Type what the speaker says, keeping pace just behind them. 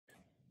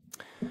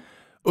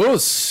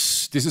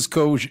This is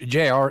Coach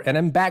JR, and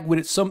I'm back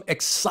with some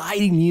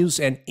exciting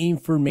news and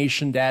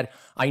information that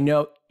I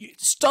know.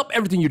 Stop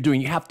everything you're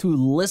doing. You have to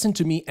listen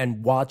to me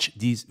and watch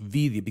this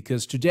video,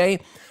 because today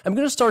I'm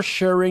going to start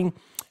sharing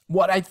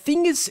what I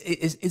think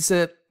is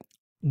a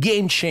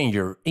game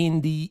changer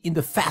in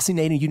the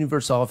fascinating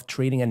universe of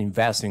trading and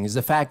investing. Is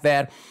the fact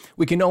that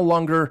we can no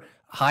longer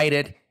hide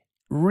it.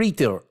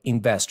 Retail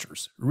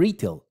investors,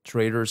 retail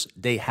traders,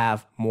 they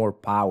have more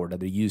power than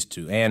they used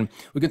to. And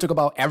we can talk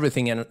about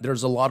everything. And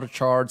there's a lot of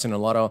charts and a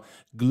lot of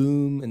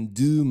gloom and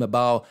doom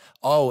about,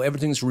 oh,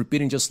 everything's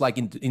repeating just like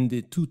in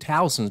the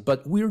 2000s.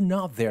 But we're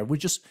not there. We're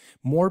just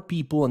more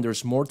people and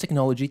there's more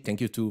technology. Thank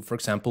you to, for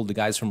example, the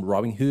guys from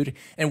Robinhood.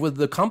 And whether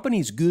the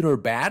company is good or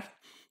bad,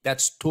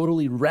 that's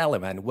totally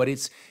relevant.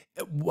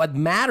 What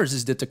matters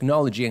is the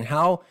technology and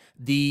how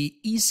the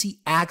easy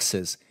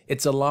access,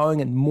 it's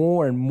allowing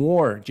more and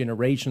more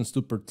generations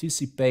to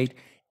participate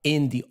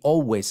in the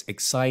always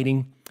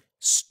exciting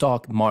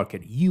stock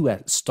market,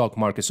 US stock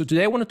market. So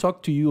today I want to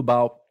talk to you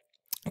about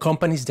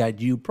companies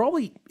that you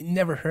probably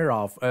never heard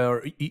of,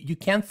 or you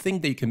can't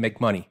think that you can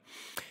make money.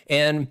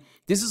 And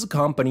this is a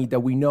company that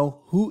we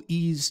know who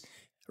is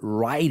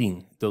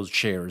writing those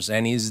shares,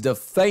 and is the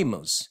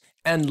famous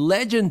and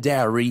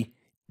legendary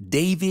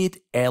David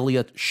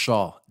Elliott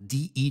Shaw,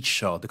 D.E.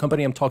 Shaw. The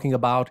company I'm talking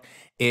about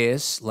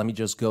is, let me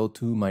just go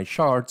to my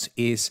charts,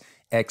 is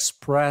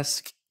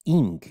Express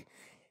Inc.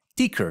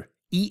 Ticker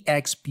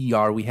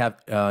EXPR. We have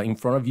in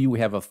front of you, we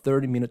have a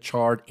 30-minute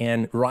chart.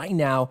 And right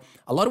now,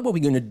 a lot of what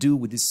we're going to do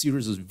with this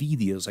series of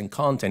videos and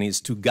content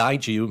is to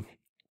guide you,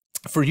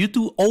 for you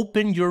to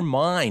open your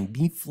mind,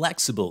 be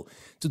flexible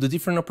to the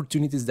different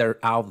opportunities that are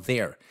out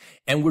there.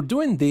 And we're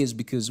doing this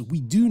because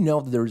we do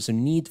know that there is a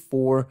need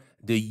for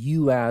the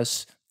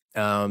US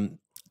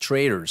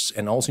traders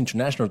and also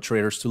international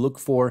traders to look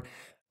for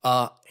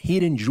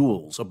hidden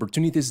jewels,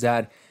 opportunities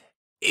that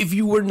if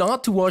you were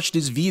not to watch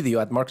this video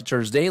at Market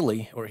Charts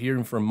Daily or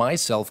hearing from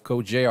myself,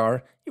 Coach JR,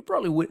 you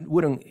probably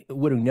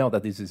wouldn't know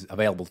that this is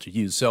available to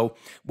you. So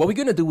what we're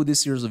going to do with this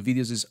series of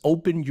videos is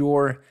open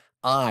your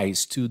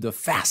eyes to the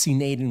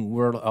fascinating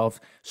world of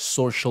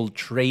social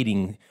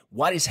trading.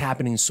 What is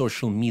happening in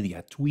social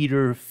media,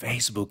 Twitter,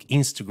 Facebook,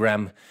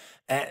 Instagram,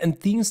 and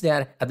things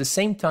that at the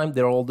same time,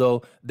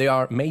 although they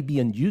are maybe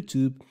on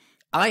YouTube,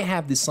 I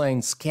have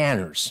designed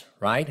scanners,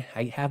 right?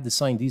 I have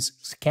designed these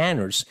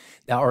scanners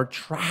that are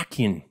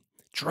tracking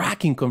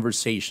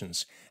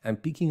conversations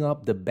and picking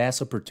up the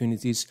best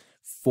opportunities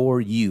for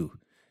you.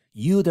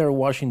 You that are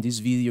watching this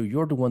video,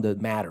 you're the one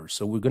that matters.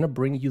 So we're going to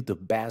bring you the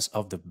best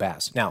of the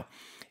best. Now,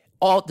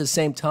 all at the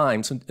same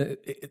time,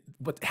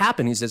 what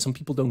happened is that some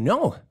people don't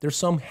know. There's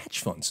some hedge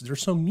funds,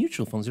 there's some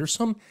mutual funds, there's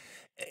some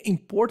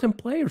important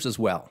players as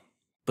well,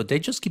 but they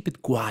just keep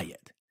it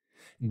quiet.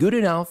 Good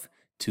enough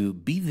to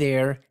be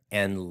there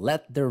and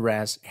let the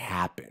rest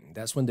happen.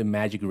 That's when the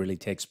magic really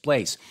takes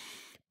place.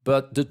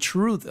 But the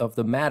truth of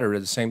the matter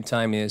at the same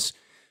time is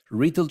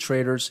retail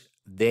traders,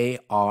 they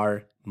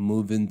are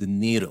moving the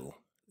needle.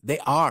 They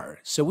are.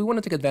 So we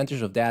want to take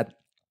advantage of that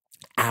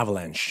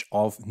avalanche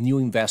of new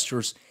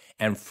investors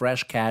and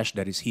fresh cash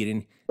that is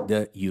hitting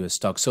the US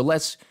stock. So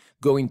let's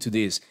go into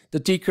this. The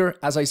ticker,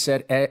 as I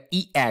said,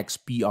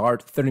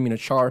 EXPR,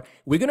 30-minute chart.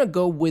 We're going to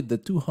go with the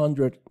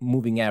 200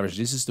 moving average.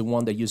 This is the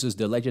one that uses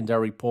the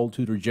legendary Paul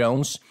Tudor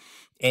Jones.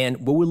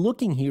 And what we're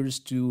looking here is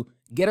to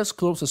get as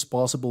close as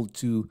possible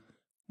to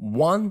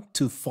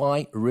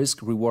 1-to-5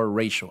 risk-reward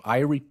ratio. I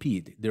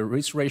repeat, the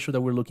risk ratio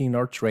that we're looking in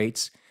our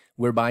trades,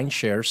 we're buying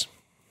shares,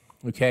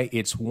 okay?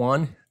 It's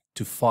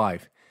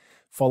 1-to-5.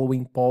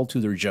 Following Paul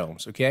Tudor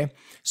Jones, okay?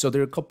 So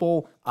there are a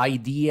couple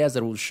ideas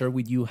that I will share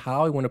with you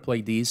how I want to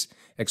play this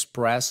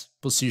express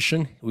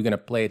position. We're going to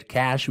play it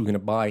cash. We're going to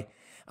buy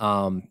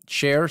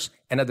shares.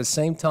 And at the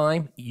same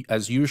time,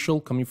 as usual,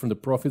 coming from the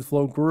Profit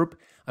Flow group,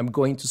 I'm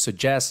going to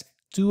suggest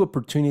 2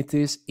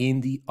 opportunities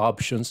in the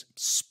options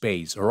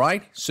space, all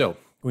right? So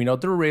we know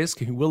the risk.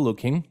 We're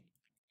looking.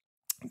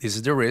 This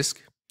is the risk,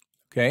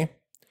 okay?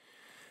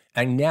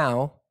 And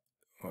now,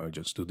 I'll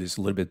just do this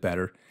a little bit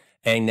better.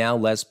 And now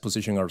let's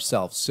position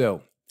ourselves.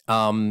 So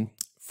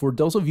for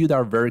those of you that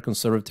are very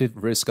conservative,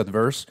 risk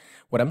adverse,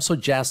 what I'm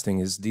suggesting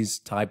is this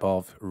type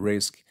of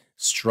risk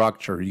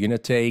structure. You're going to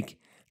take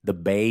the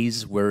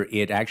base where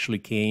it actually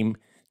came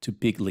to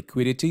peak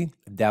liquidity.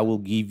 That will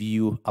give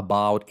you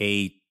about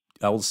I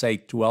will say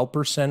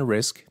 12%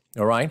 risk,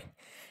 all right?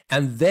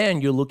 And then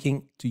you're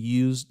looking to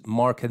use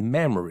market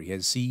memory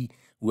and see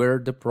where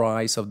the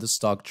price of the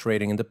stock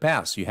trading in the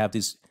past. You have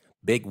this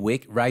big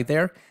wick right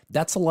there.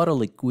 That's a lot of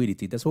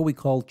liquidity. That's what we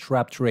call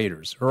trap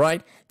traders, all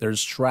right?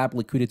 There's trap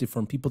liquidity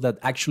from people that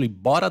actually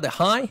bought at the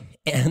high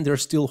and they're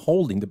still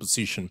holding the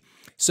position.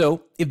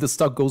 So if the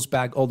stock goes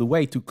back all the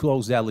way to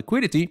close that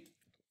liquidity,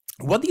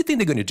 what do you think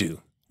they're going to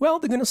do? Well,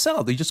 they're going to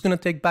sell. They're just going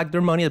to take back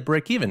their money at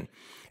break even,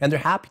 and they're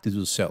happy to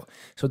do so.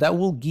 So that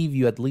will give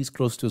you at least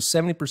close to a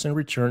 70%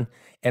 return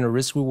and a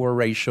risk reward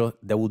ratio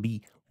that will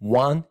be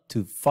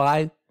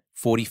 1-to-5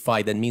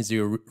 45. That means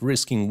you're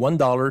risking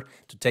 $1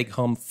 to take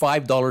home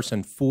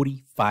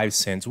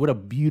 $5.45. What a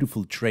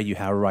beautiful trade you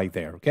have right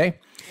there, okay?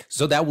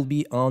 So that will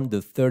be on the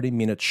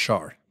 30-minute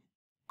chart.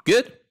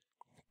 Good?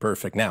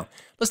 Perfect. Now,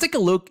 let's take a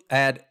look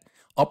at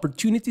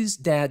opportunities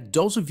that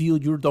those of you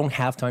don't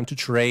have time to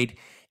trade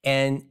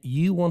and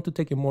you want to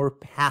take a more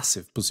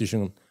passive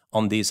position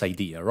on this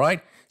idea,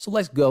 right? So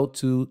let's go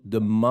to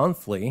the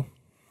monthly.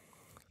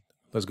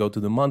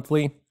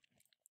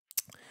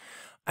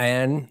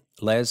 And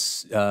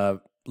let's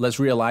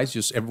realize,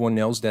 just everyone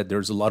knows that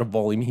there's a lot of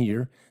volume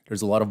here.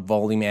 There's a lot of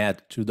volume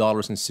at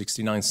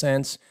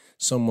 $2.69.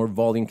 Some more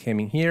volume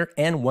coming here,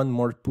 and one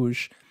more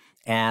push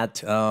at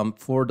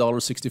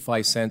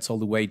 $4.65 all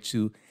the way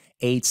to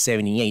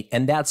 $8.78.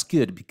 And that's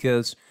good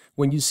because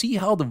when you see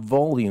how the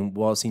volume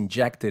was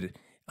injected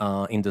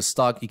in the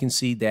stock, you can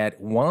see that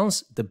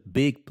once the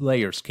big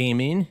players came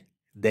in,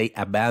 they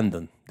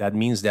abandoned. That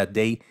means that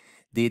they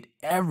did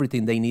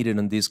everything they needed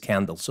on this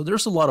candle. So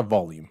there's a lot of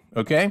volume,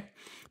 okay?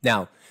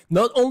 Now,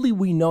 not only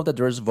we know that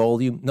there's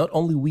volume, not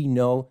only we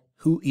know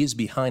who is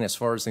behind as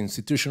far as the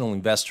institutional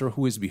investor,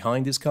 who is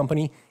behind this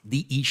company,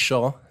 D.E.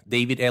 Shaw,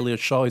 David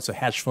Elliott Shaw, is a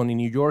hedge fund in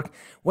New York,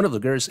 one of the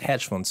greatest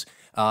hedge funds.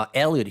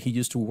 Elliott, he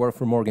used to work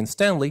for Morgan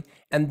Stanley,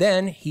 and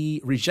then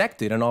he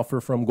rejected an offer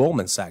from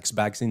Goldman Sachs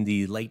back in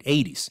the late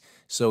 80s.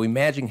 So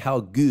imagine how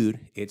good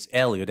it's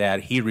Elliott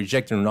that he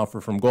rejected an offer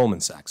from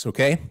Goldman Sachs,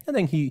 okay? And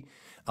then he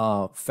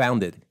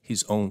founded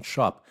his own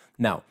shop.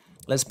 Now,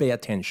 let's pay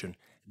attention.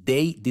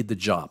 They did the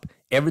job.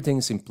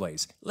 Everything's in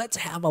place. Let's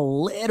have a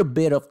little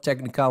bit of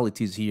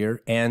technicalities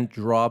here and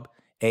drop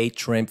a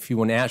trend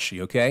Fibonacci,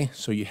 okay?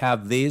 So you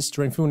have this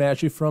trend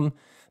Fibonacci from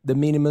the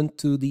minimum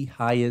to the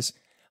highest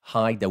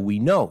high that we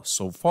know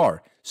so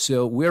far.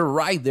 So we're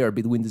right there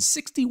between the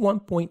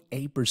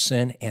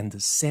 61.8% and the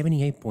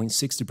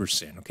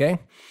 78.60%, okay?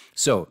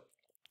 So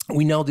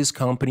we know this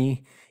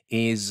company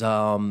is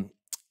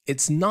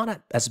it's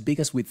not as big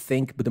as we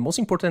think, but the most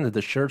important is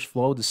the shares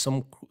flow is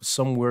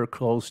somewhere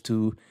close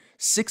to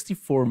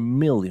 64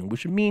 million,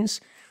 which means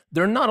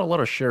there are not a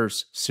lot of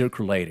shares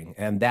circulating,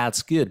 and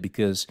that's good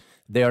because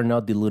they are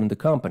not diluting the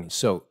company.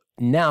 So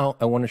now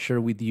I want to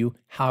share with you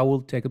how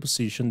we'll take a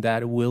position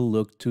that will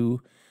look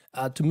to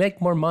make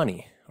more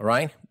money, all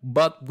right?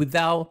 But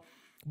without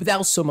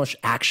so much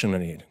action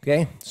on it,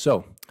 okay?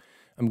 So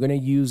I'm going to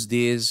use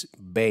this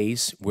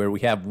base where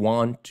we have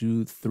 1,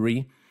 2,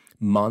 3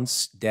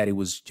 months that it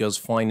was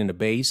just fine in the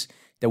base.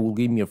 That will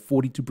give me a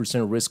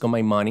 42% risk on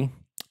my money.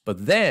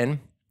 But then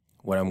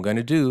what I'm going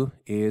to do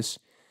is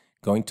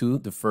going to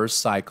the first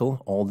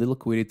cycle, all the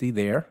liquidity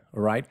there,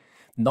 all right?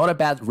 Not a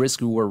bad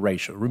risk reward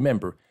ratio.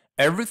 Remember,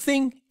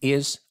 everything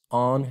is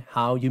on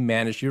how you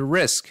manage your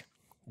risk.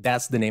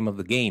 That's the name of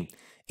the game.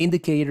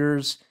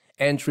 Indicators,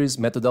 entries,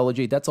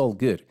 methodology, that's all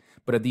good.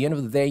 But at the end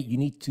of the day, you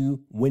need to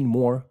win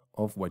more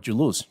of what you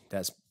lose.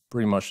 That's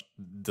pretty much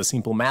the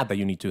simple math that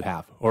you need to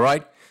have, all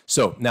right?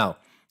 So now,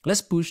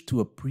 let's push to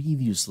a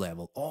previous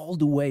level, all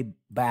the way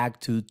back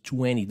to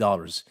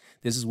 $20.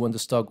 This is when the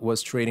stock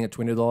was trading at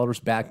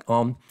 $20 back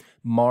on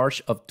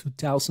March of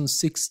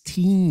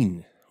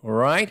 2016, all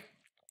right?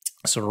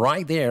 So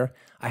right there,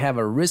 I have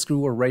a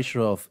risk-reward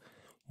ratio of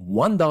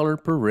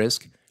 $1 per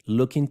risk,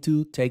 looking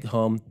to take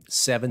home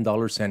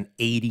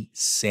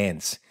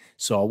 $7.80.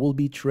 So I will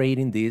be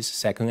trading this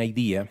second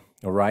idea,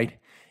 all right?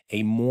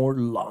 A more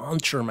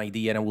long-term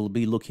idea, and I will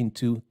be looking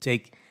to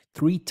take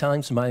 3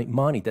 times my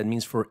money. That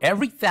means for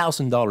every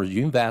 $1,000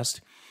 you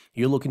invest,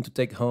 you're looking to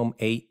take home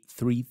a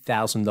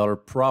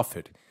 $3,000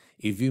 profit.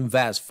 If you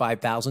invest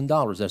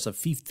 $5,000, that's a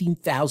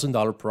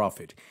 $15,000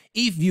 profit.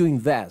 If you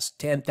invest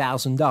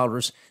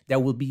 $10,000,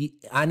 that will be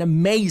an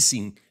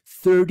amazing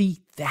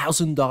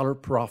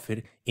 $30,000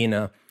 profit in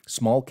a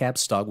small cap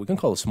stock. We can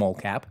call it small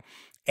cap,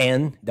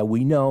 and that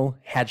we know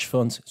hedge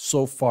funds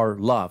so far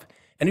love.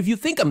 And if you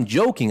think I'm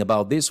joking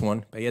about this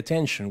one, pay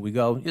attention. We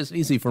go, it's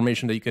easy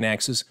information that you can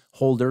access.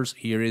 Holders,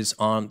 here is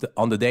on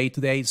the day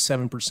today,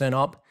 7%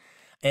 up.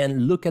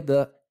 And look at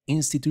the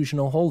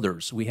institutional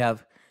holders. We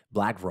have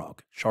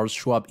BlackRock, Charles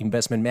Schwab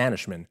Investment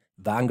Management,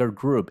 Vanguard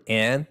Group,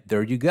 and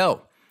there you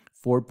go.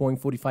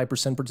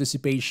 4.45%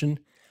 participation.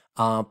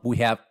 We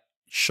have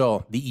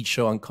Shaw, D.E.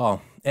 Shaw & Co.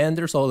 And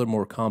there's other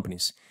more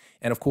companies.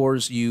 And of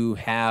course, you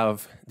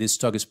have this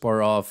stock is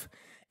part of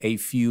a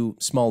few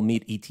small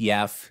mid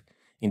ETF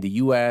in the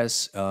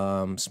U.S.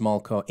 Small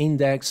Co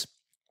Index,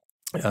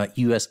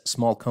 U.S.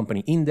 Small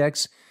Company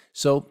Index.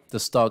 So the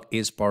stock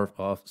is part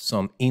of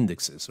some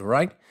indexes, all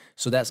right?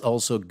 So that's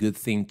also a good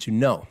thing to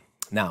know.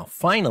 Now,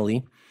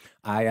 finally,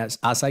 as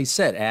I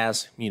said,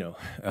 as you know,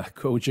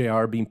 Coach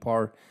JR being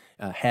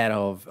head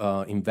of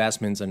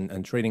investments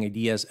and trading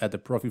ideas at the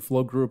Profit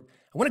Flow Group,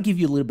 I want to give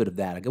you a little bit of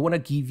that. I want to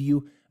give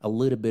you a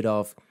little bit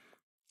of,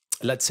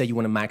 let's say you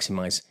want to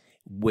maximize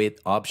with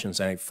options,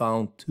 and I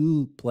found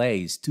 2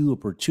 plays, 2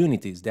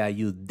 opportunities that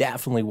you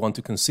definitely want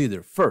to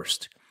consider.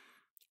 First,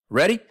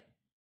 ready?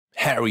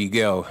 Here we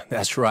go.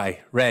 That's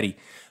right, ready.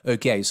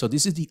 Okay, so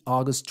this is the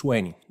August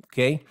 20,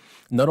 okay?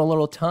 Not a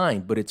lot of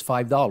time, but it's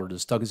 $5. The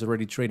stock is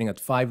already trading at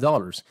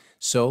 $5,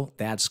 so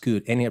that's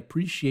good. Any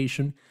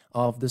appreciation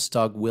of the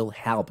stock will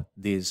help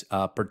this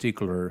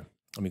particular,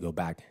 let me go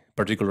back,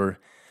 particular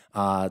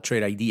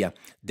trade idea.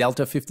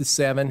 Delta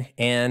 57,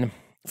 and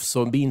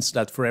so it means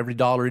that for every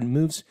dollar it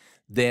moves,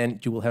 then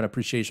you will have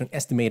an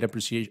estimated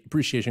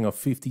appreciation of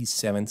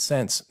 57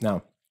 cents.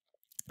 Now,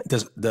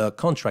 the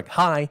contract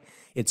high,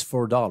 it's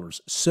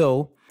 $4.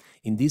 So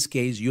in this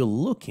case, you're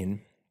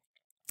looking,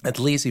 at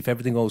least if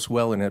everything goes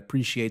well and it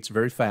appreciates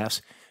very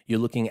fast, you're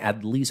looking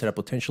at least at a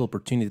potential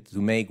opportunity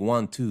to make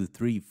 1, 2,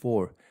 3,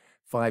 4,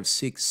 5,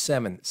 6,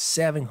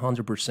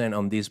 700%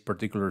 on this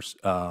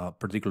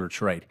particular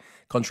trade.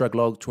 Contract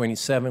log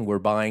 27, we're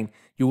buying.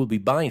 You will be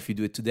buying if you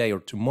do it today or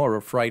tomorrow,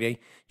 Friday.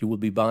 You will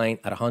be buying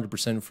at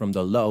 100% from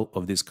the low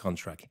of this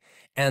contract.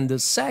 And the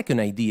second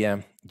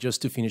idea,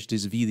 just to finish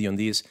this video on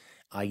this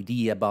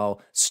idea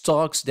about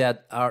stocks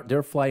that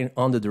they're flying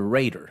under the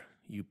radar.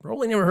 You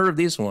probably never heard of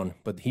this one,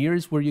 but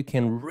here's where you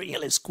can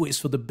really squeeze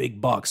for the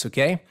big bucks.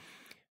 Okay,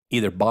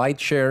 either buy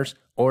shares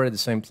or at the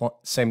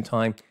same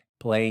time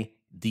play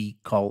the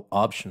call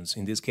options.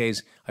 In this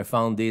case, I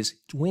found this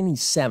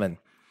 27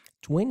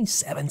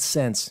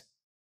 cents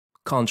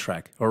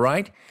contract. All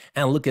right,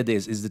 and look at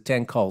this, is the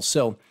 10 calls.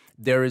 So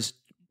there's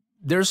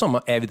some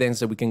evidence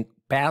that we can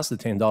pass the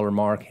 $10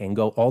 mark and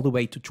go all the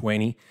way to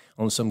 20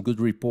 on some good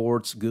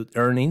reports, good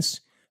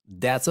earnings.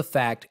 That's a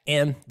fact,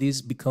 and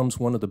this becomes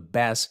one of the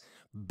best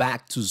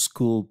back to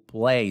school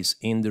plays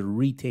in the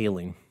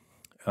retailing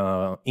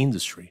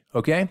industry.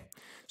 Okay,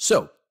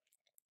 so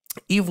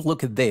if we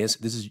look at this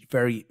is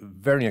very,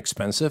 very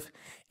expensive,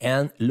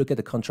 and look at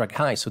the contract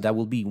high. So that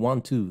will be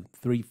 1, 2,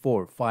 3,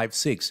 4, 5,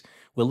 6.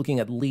 We're looking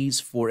at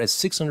least for a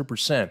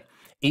 600%.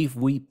 If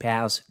we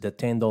pass the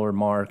 $10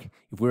 mark,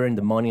 if we're in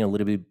the money, a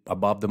little bit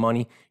above the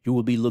money, you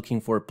will be looking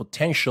for a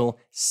potential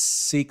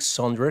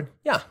 600.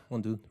 Yeah,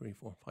 1, 2, 3,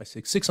 4, 5,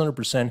 6,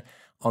 600%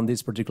 on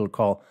this particular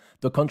call.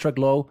 The contract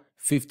low,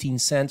 15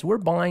 cents. We're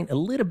buying a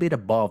little bit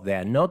above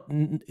that.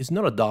 It's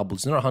not a double,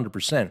 it's not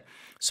 100%.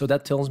 So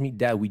that tells me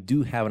that we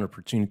do have an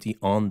opportunity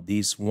on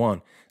this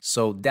one.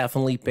 So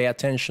definitely pay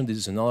attention. This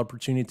is another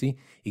opportunity.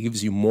 It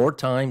gives you more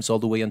time, it's all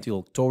the way until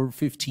October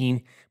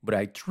 15. But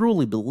I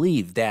truly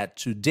believe that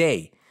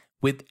today,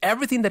 with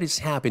everything that is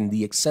happening,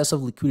 the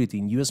excessive liquidity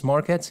in US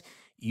markets,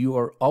 you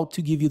are out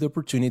to give you the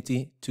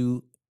opportunity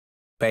to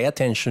pay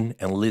attention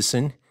and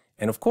listen.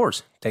 And of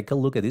course, take a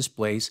look at these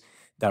plays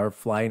that are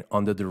flying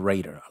under the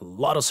radar. A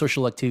lot of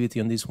social activity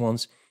on these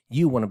ones.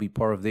 You want to be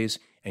part of this,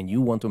 and you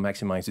want to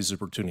maximize this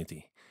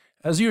opportunity.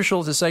 As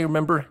usual, as I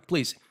remember,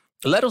 please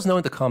let us know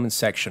in the comment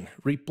section.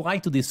 Reply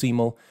to this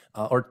email.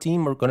 Our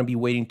team are going to be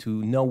waiting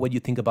to know what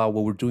you think about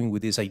what we're doing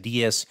with these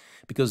ideas,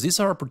 because these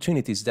are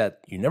opportunities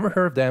that you never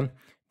heard of them,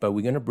 but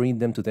we're going to bring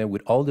them to them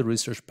with all the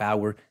research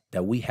power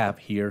that we have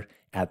here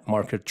at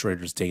Market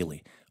Traders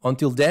Daily.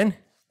 Until then,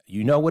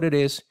 you know what it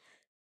is.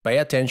 Pay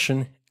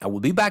attention. I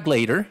will be back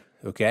later.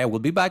 Okay, I will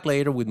be back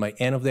later with my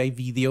end of the day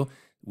video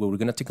where we're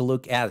going to take a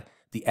look at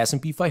the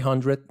S&P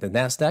 500, the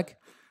NASDAQ,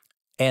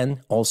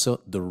 and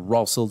also the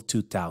Russell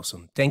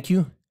 2000. Thank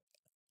you.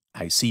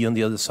 I see you on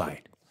the other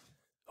side.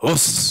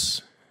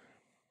 Us.